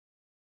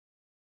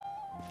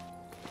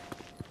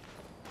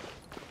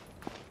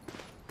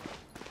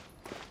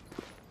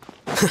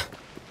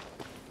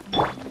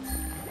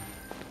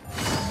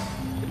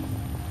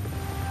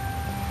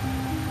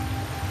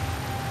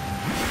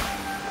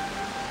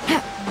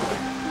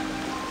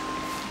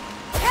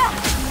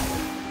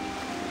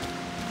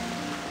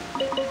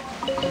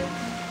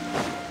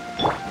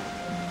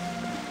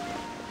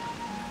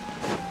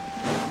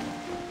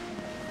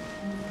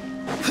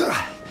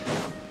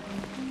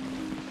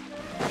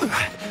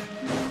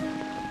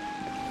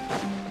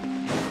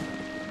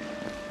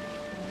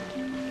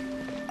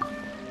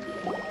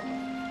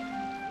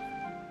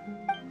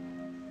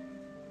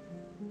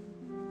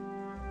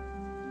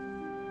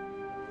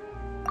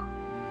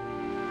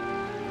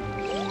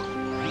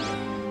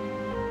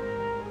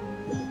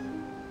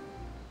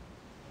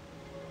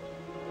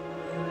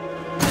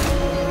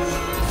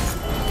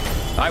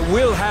I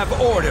will have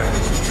order.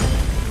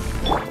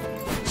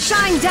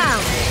 Shine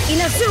down!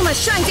 Inazuma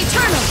shines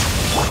eternal!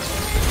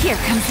 Here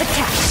comes the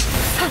catch.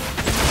 Huh.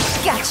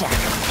 Gotcha.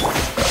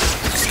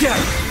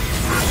 Scatter!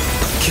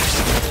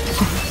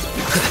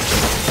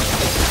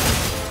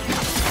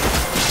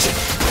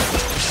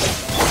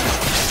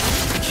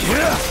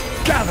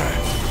 Gather!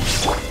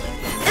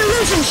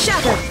 Illusion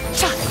shattered!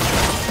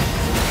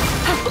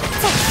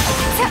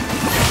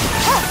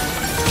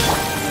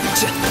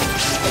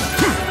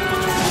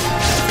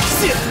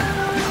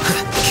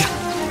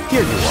 Here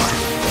you are.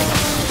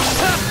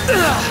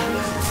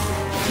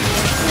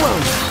 Well,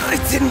 I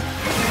didn't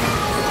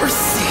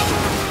foresee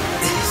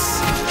this.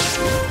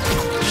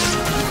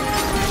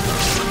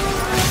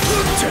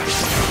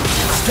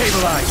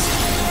 Stabilize.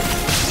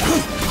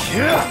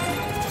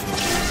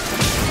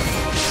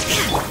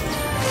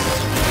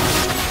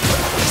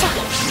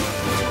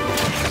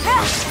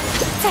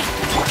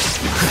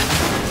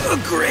 A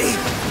great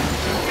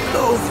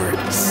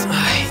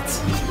oversight.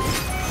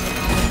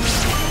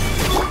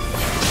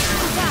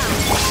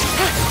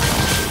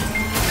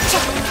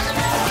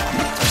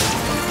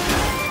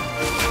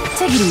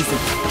 Take it easy.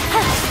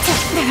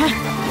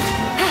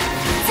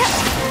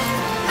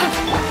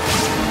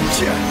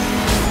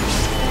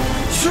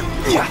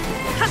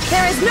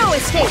 There is no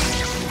escape!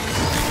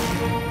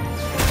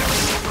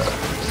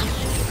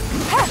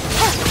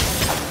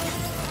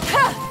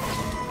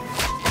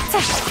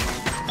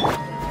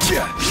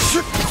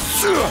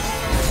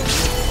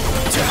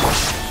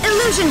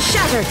 Illusion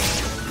shattered!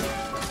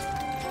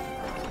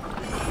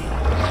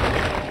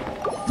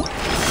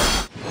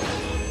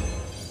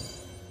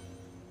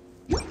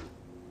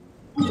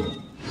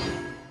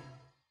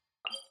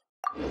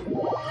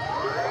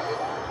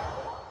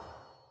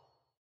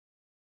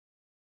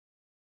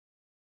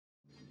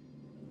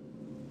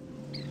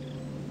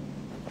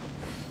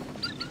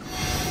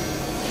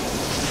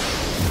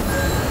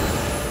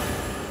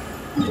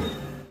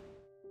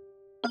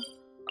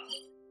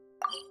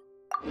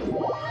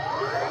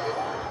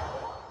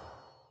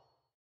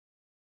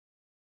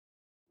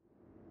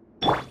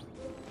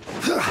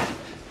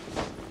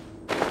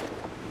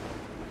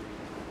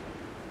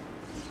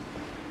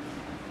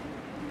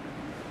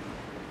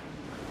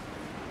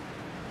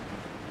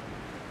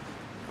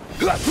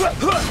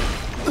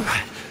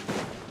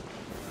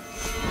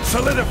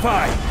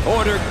 Solidify!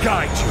 Order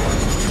guide you!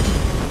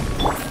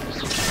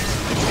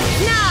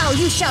 Now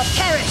you shall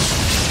perish!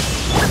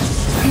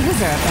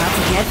 Things are about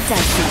to get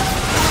dicey.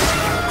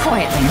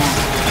 Quietly now.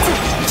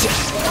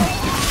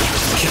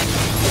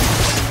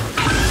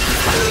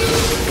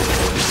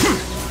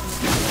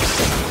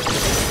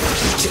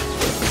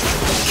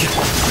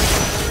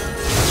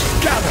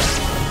 Gather!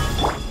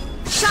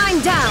 Shine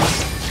down!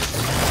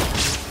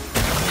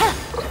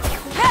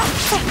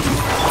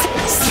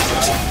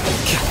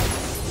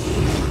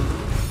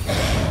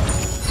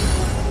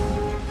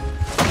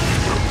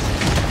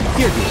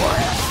 Here you are.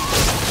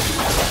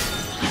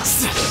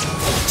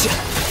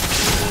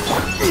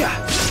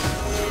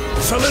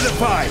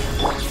 Solidify!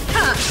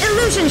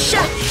 Illusion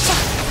shot!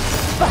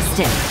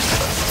 Busted.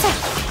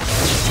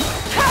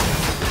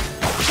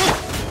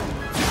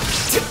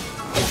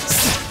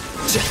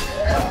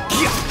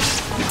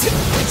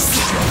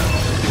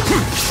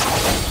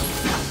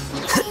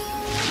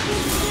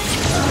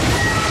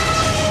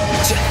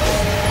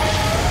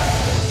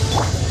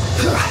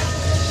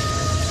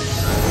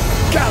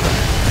 Gather!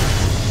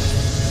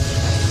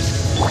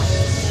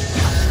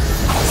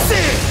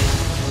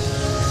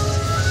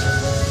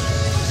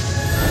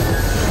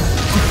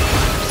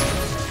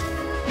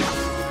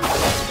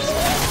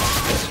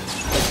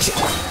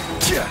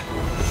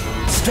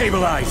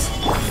 Stabilize!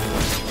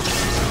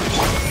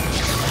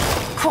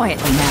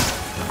 Quietly now.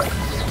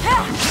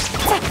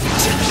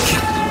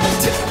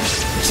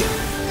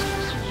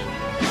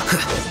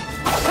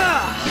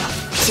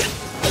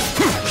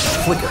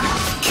 Flicker!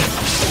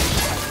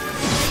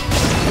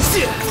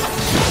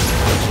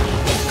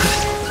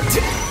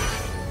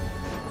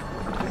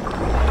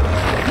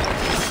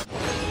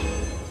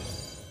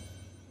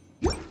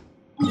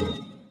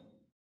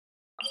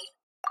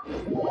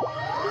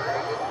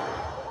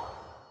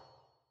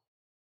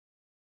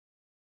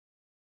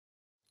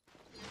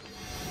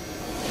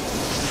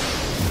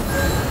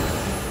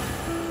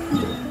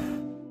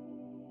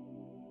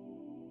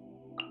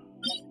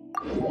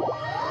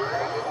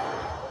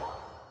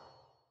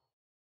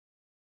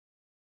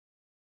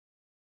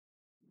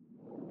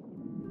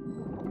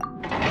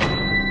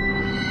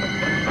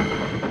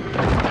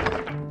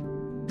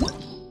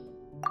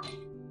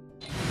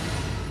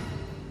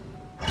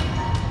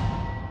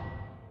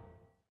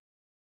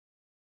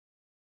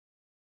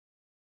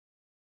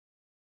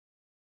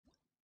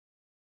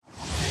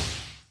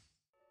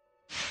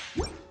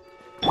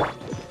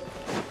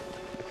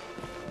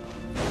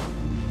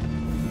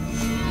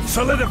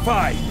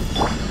 Solidify!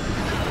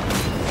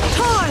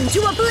 Torn to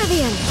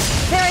oblivion!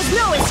 There is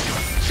no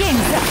escape!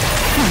 Game's up.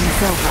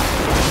 Time's over.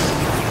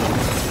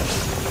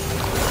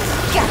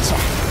 Gotcha.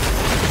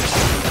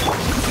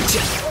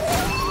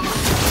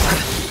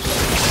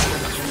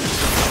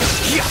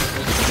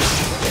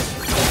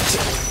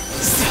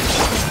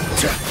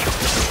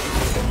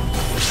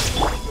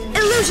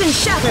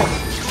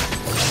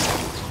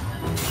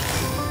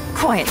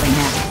 quietly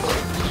now.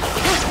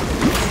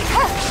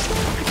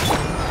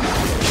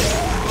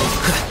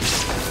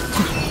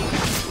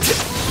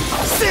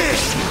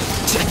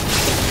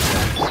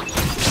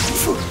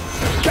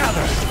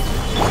 Gather!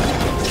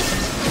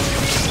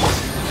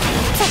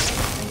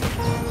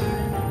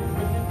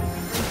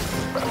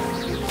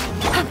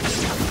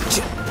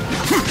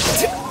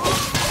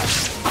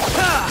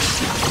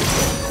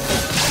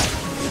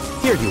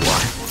 Here you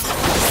are.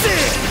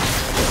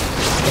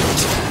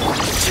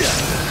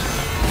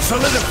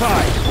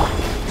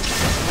 Solidify!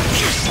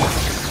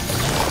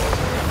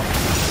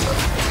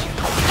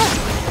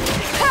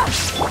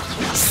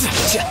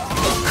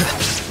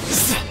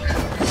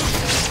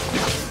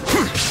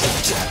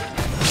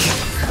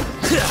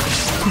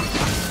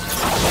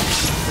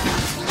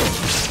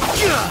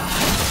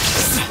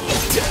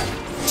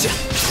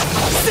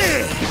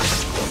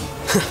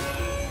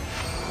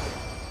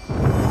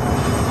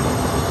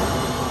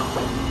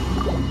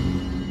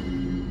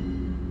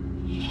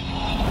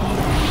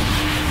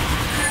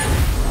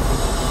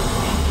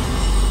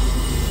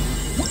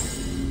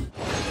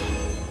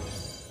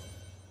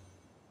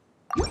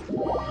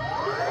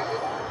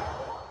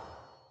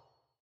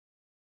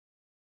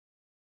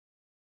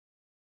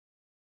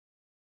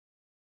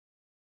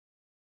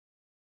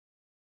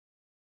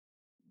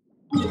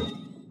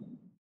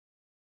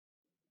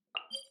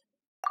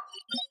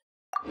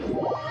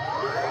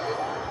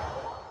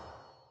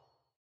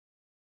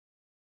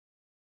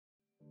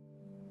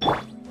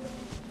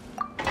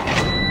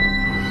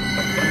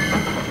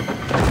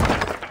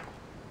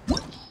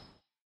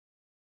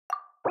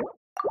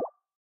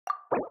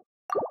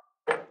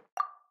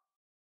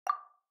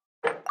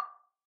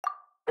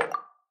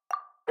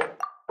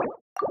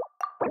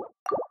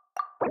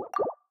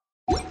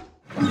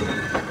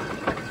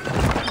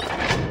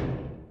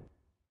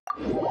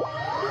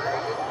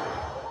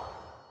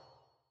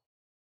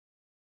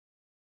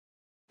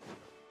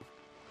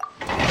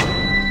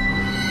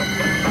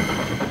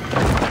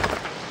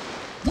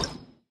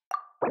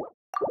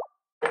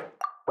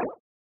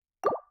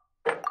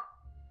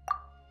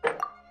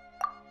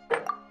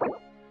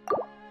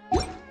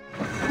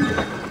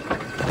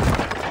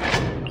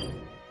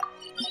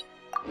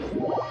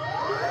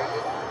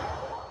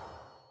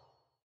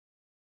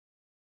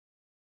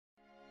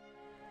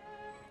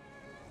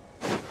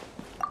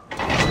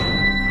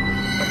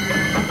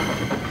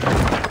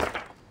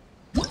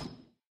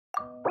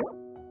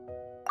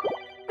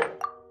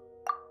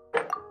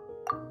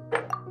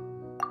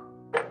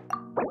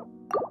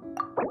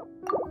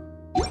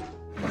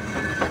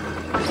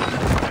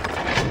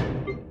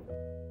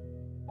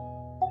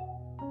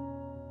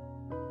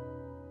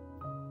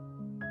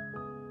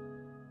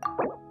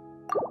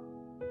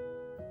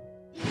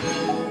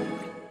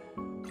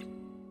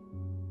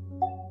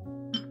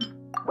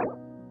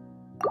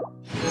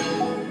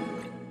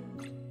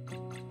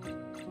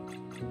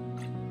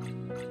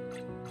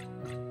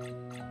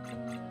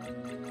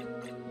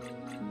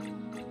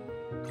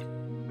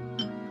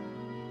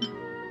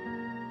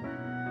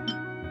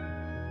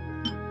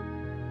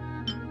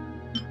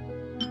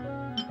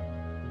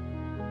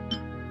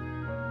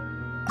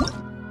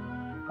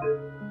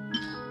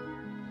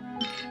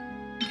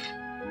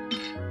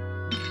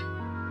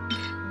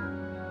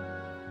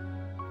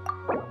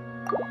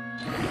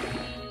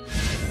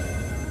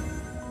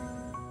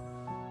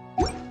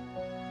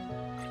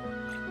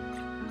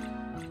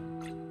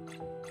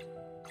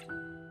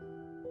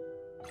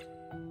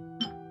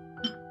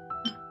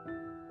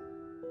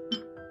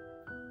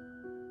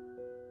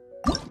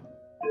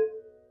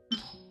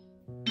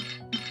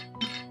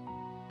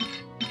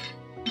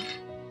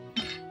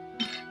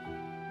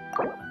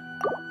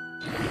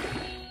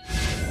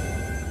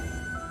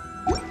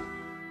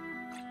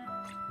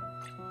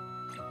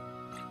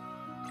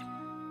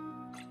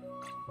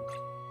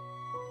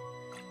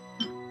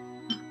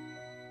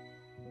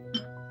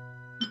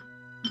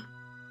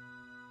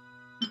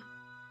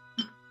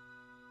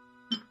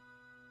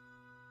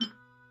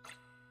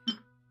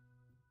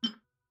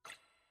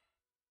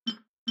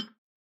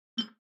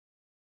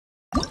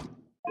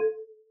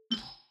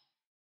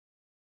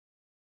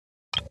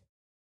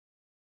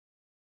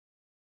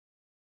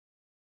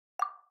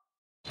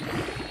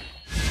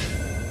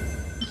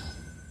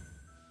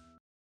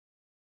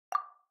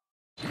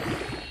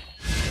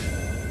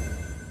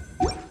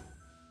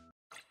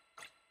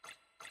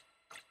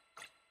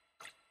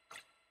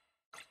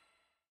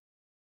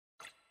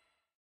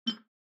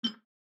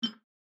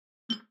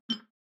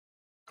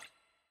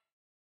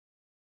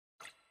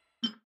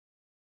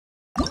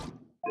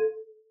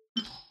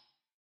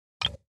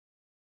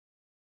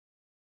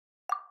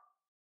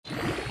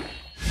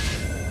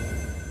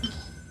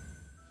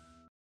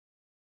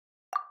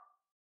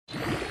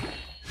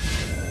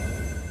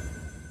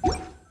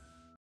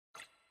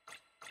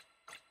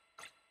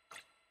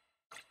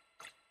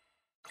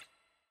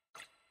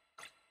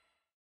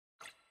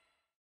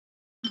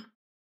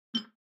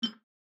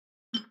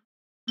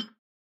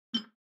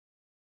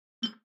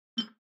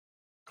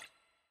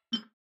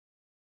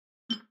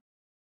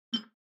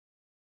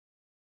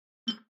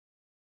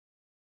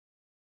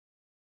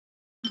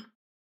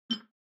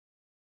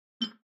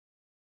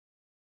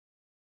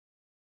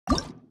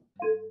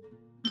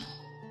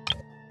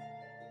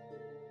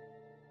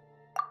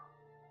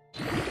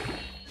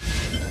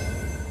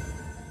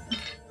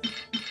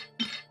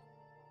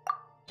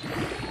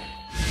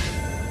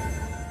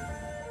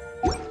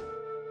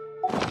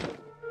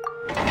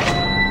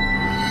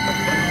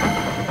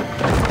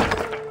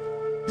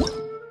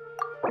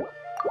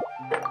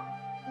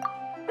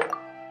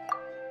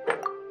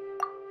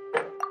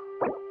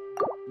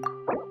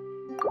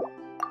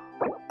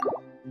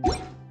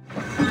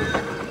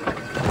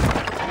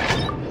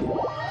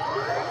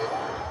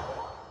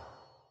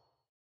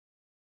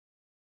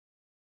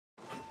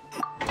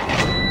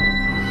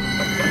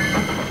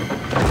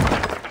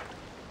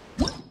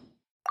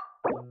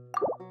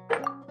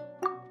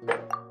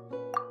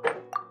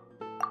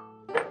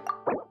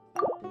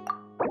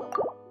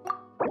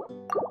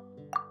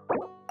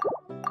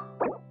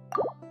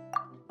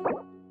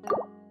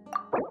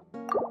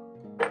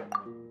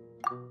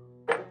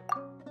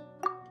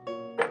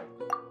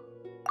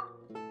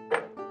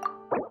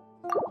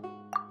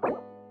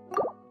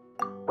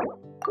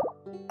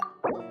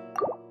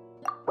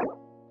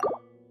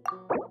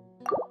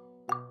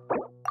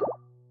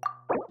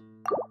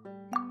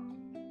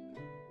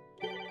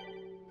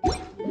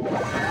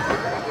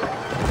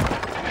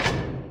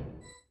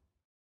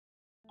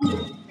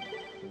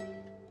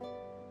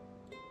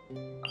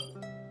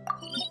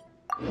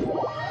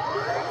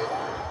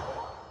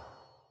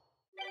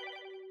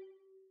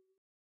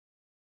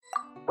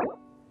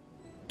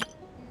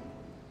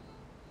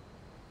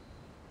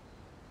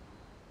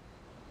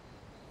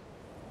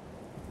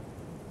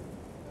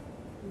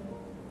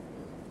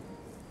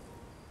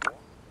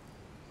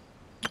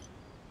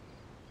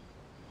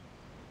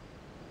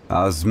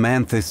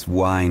 Osmanthus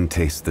wine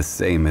tastes the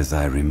same as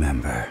I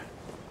remember.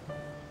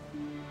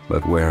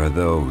 But where are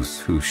those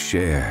who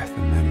share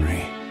the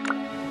memory?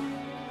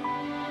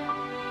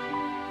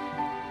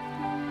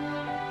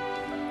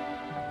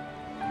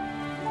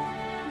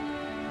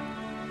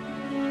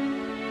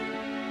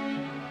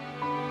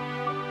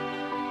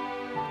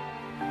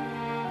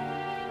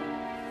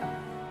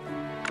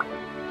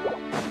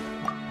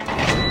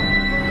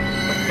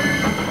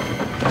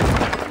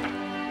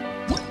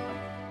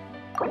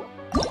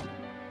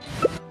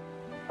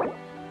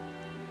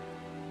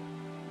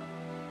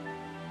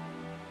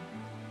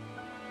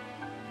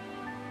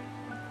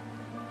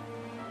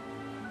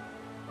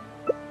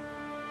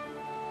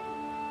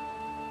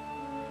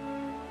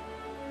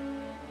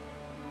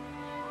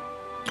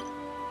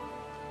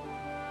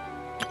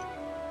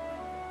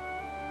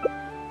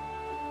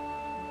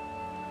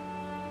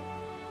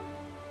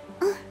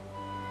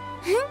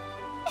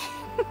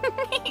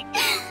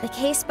 The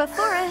case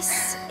before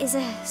us is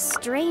a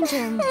strange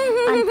and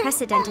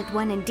unprecedented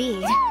one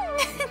indeed.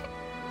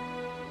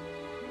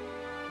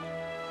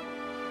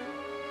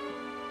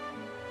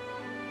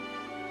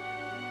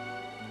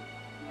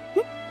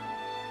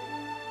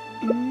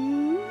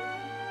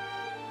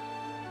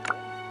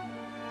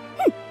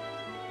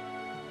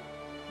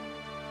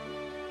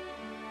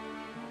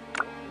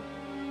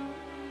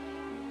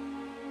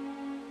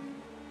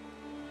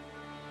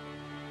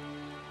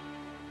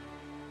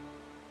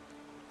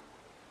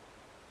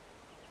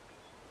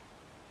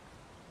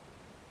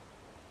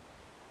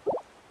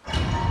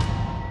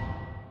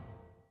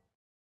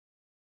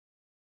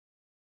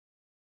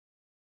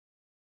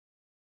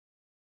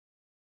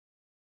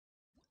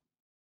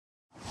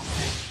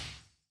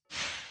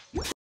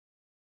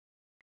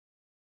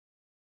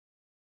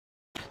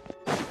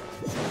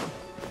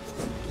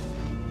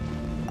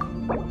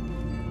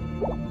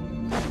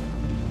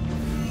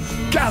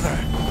 Gather!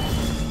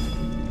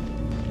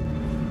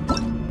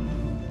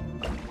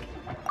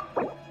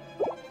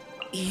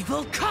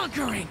 Evil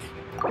conquering!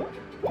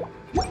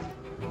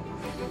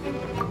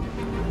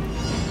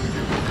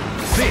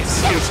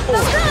 This is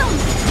order!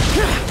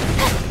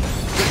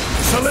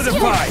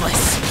 Solidify!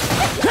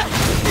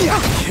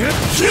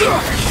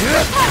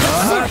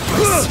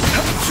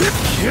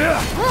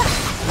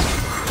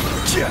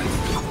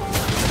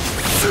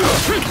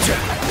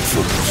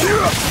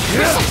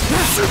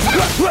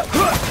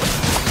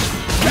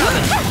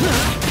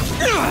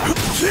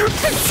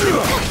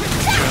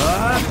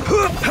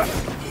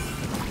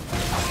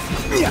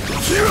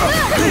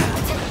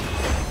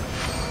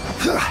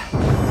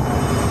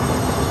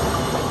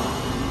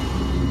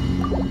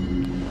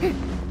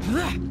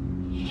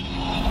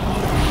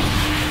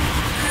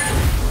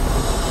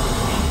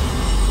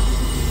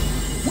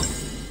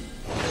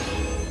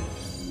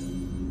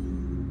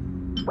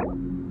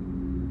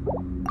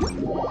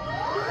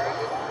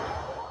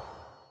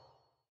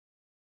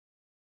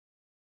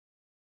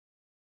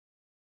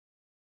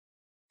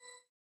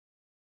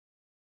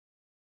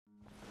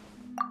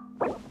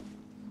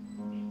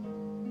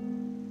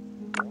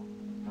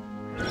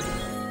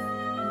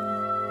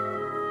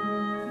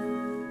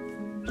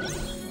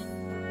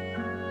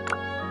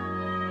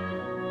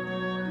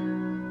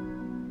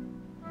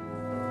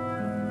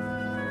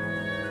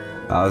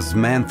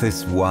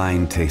 Osmanthus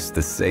wine tastes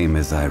the same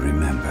as I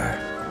remember.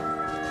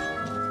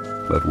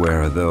 But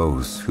where are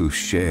those who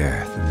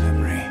share the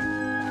memory?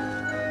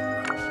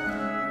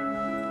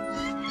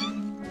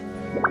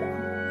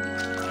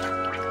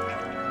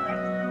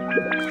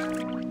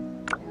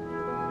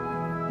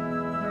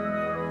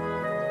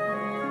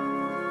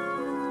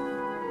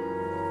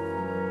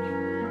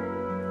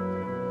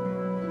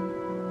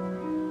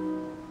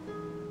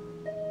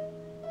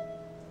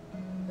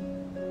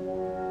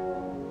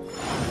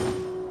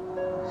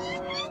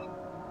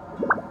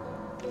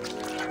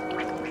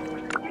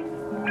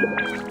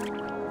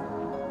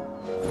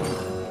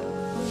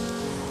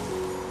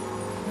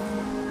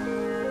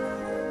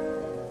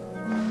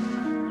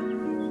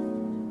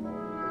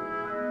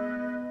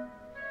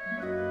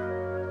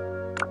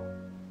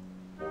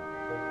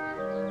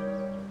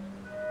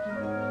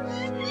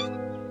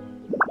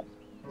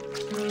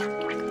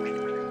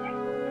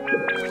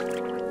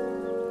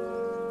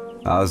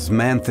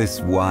 Osmanthus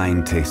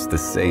wine tastes the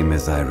same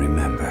as I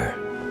remember.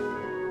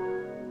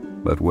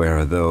 But where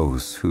are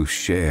those who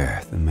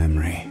share the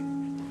memory?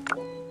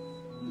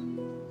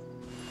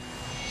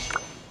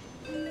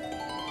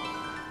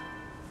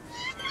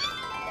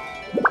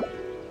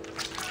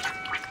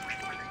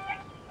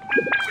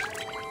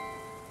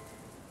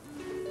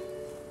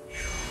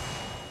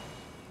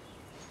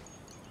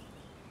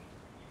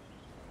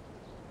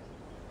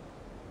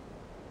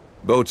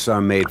 Boats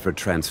are made for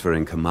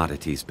transferring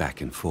commodities back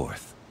and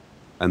forth.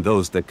 And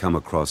those that come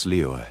across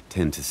Liyue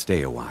tend to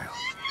stay a while.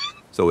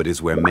 So it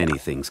is where many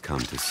things come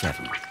to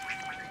settle.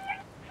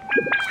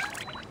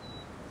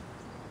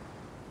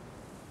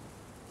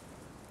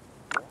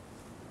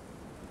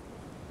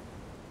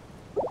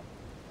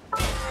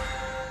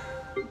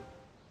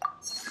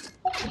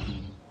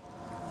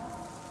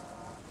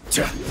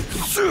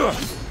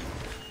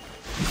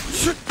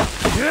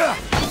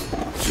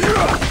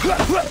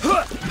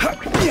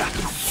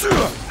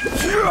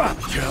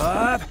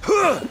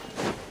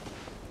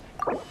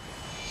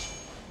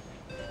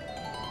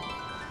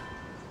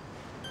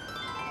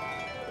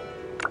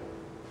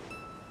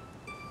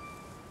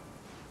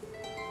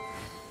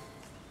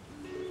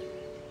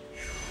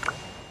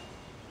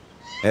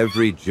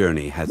 Every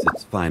journey has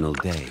its final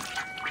day.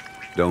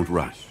 Don't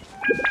rush.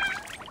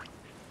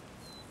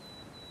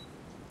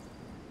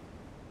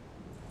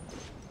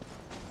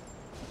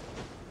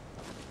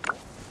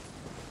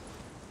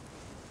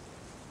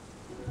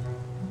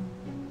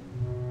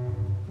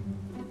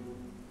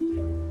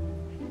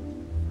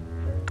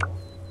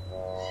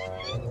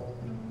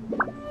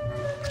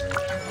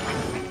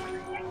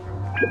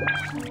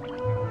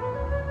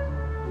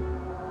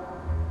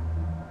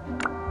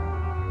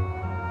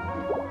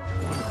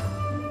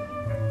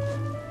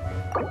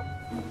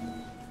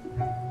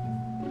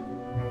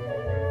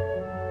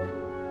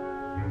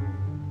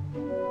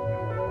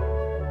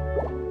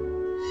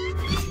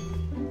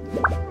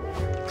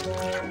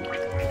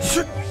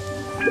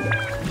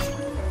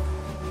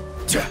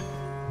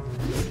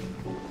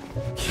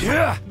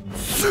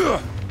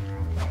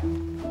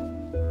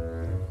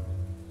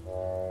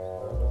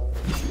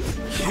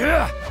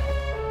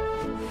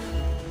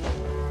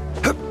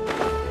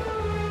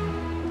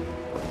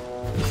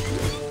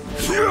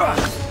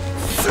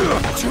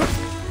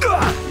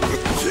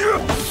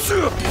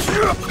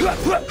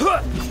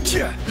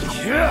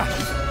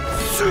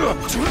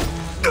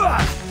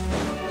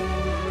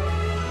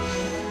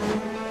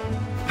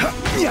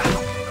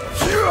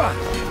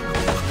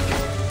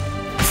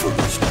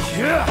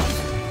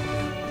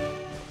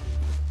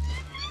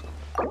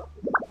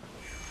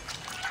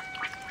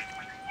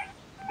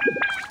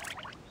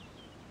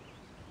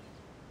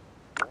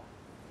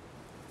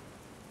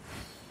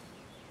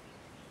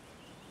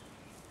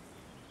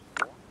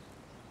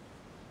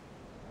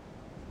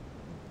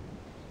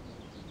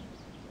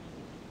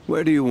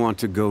 Where do you want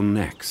to go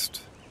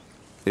next?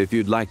 If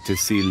you'd like to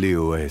see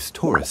Liyue's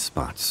tourist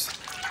spots,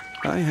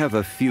 I have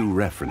a few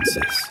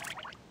references.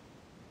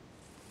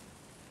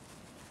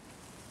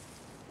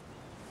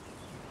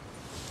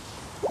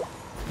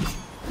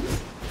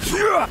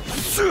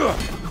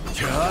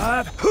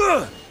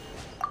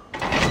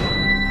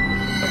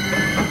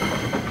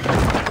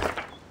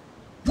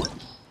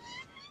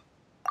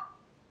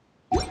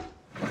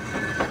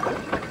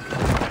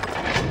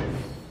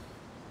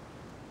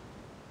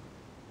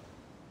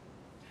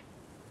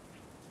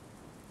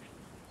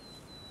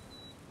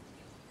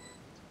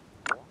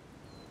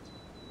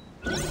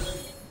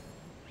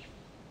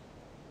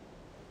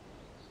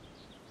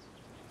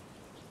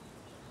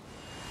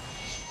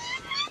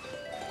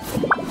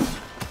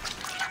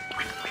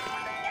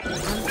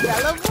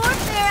 Umbrella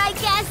warfare, I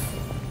guess.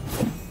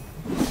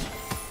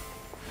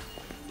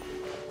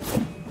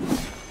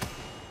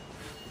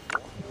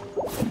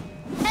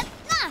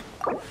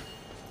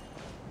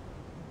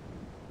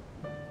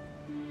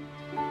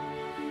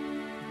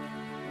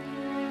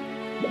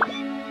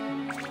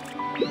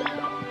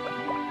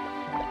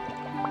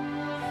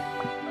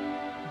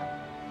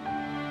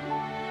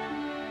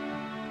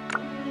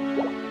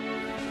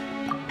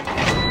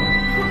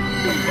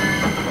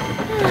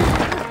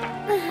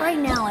 Right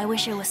now, I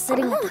wish I was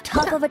sitting at the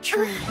top of a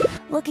tree,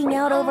 looking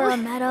out over a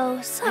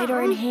meadow,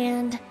 cider in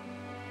hand.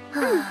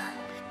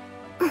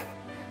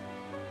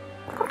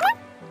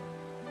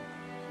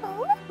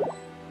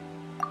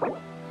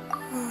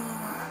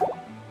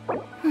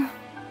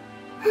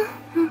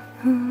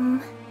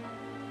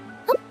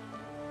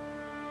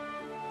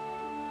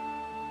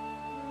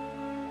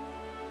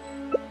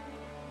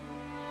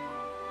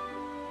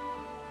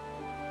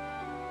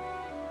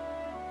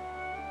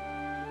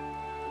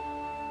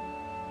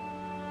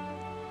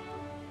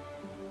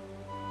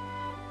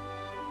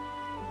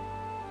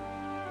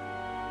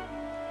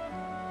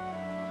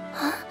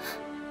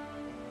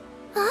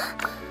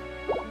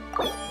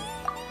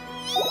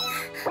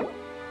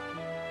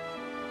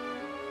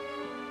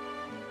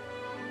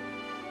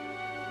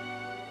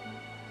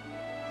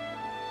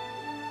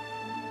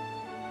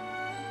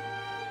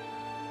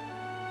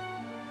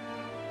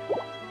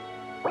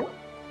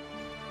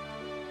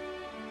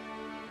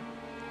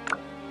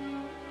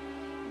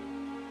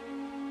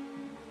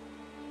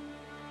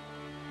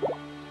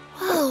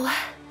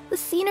 The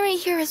scenery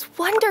here is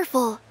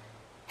wonderful.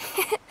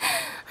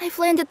 I've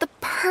landed the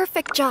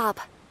perfect job.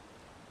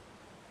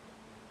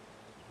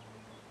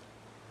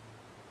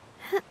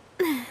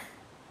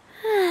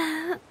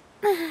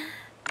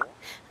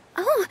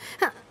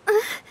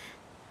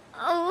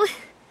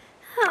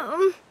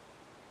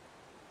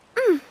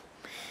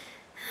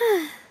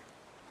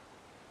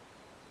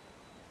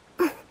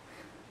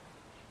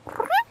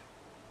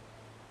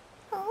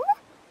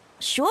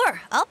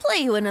 Sure, I'll play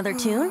you another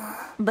tune,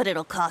 but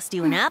it'll cost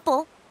you an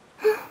apple.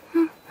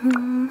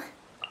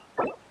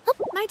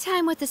 My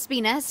time with the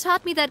Spina has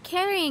taught me that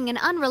carrying an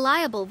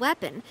unreliable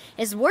weapon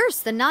is worse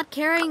than not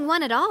carrying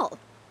one at all.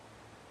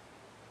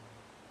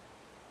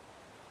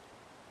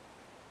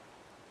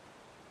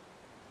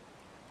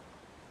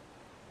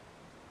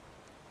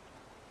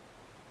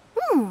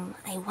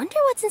 I wonder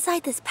what's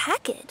inside this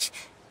package.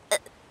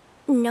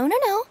 No, no,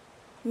 no.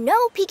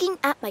 No peeking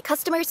at my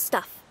customers'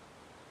 stuff.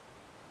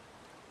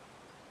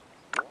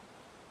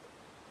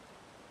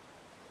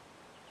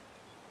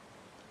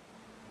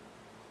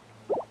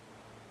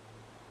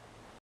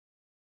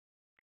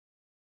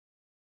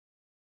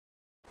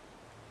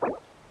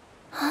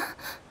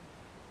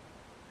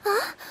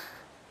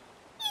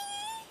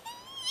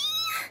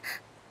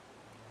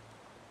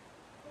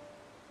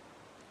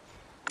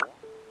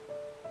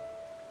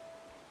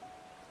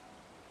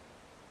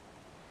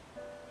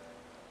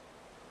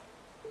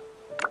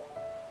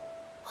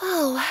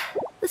 Whoa,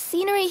 the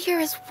scenery here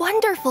is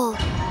wonderful.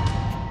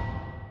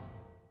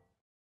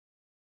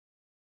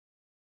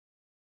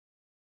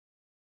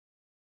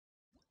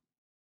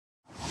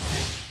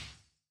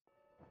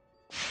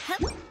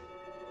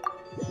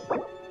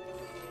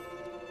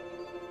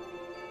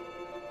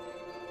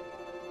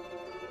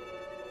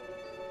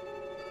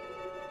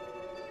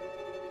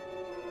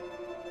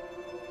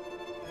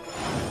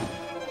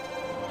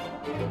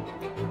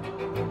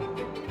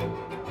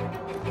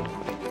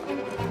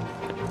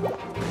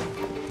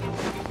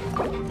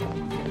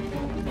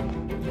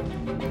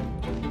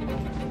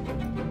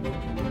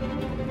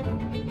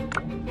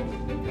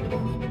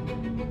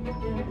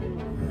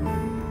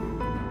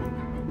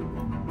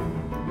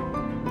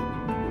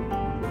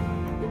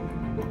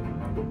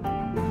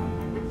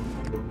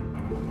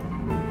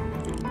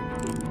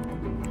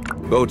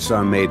 Boats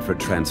are made for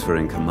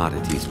transferring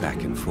commodities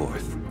back and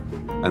forth.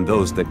 And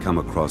those that come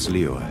across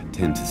Liyue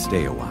tend to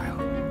stay a while.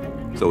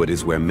 So it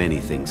is where many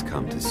things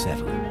come to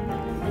settle.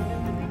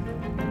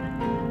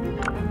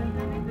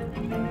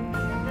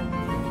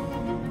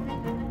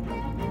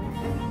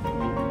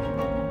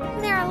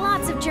 There are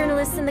lots of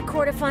journalists in the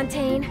court of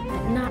Fontaine,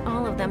 but not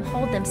all of them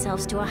hold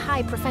themselves to a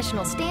high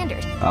professional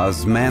standard.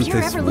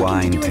 Osmanthus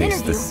wine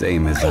tastes the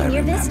same as I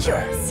near this to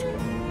remember. us.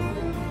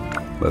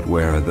 But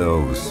where are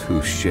those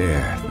who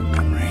share the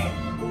memory?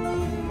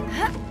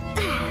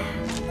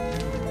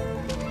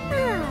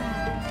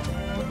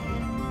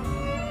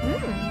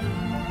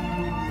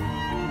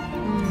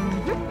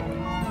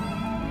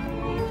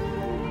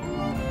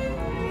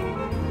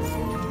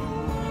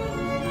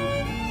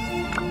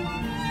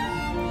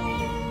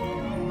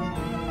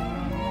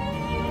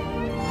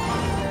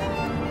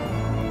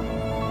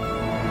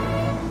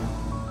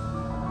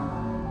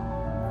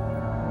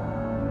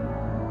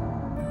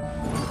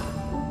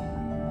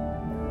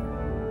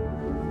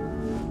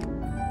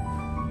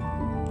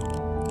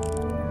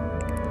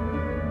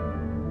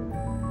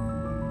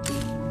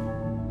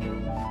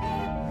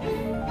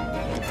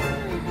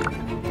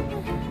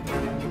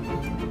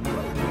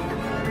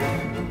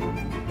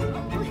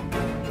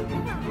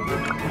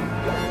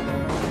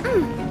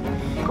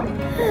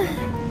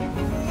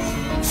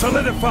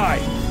 Solidify!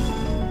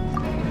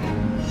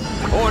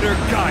 Order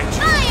guide!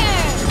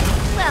 Fire!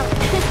 Well,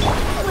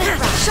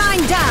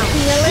 shine down!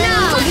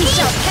 Now he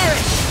shall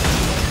perish!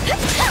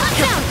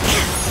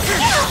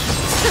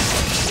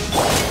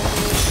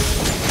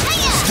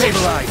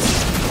 Stabilize!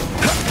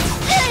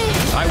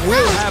 I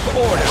will have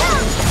order!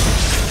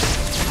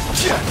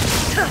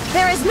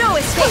 There is no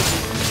escape!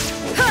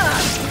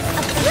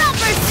 A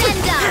proper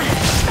send-off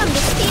from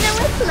the Spina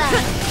with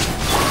love!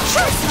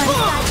 This one's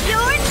got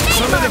your name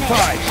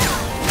Solidify! on it!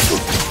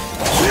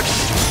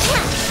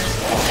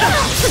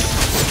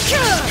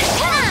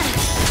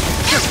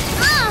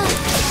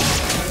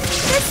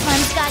 This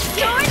one's got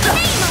your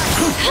name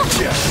on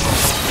it!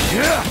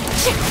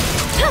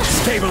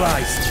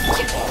 Stabilize!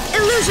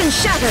 Illusion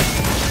shattered!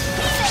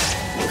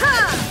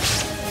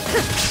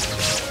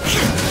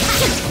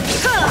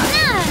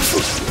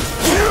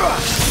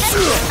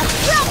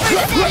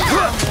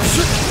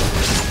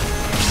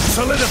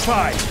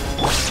 Solidify!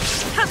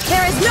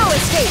 There is no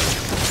escape!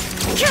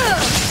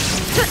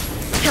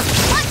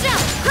 Watch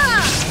out!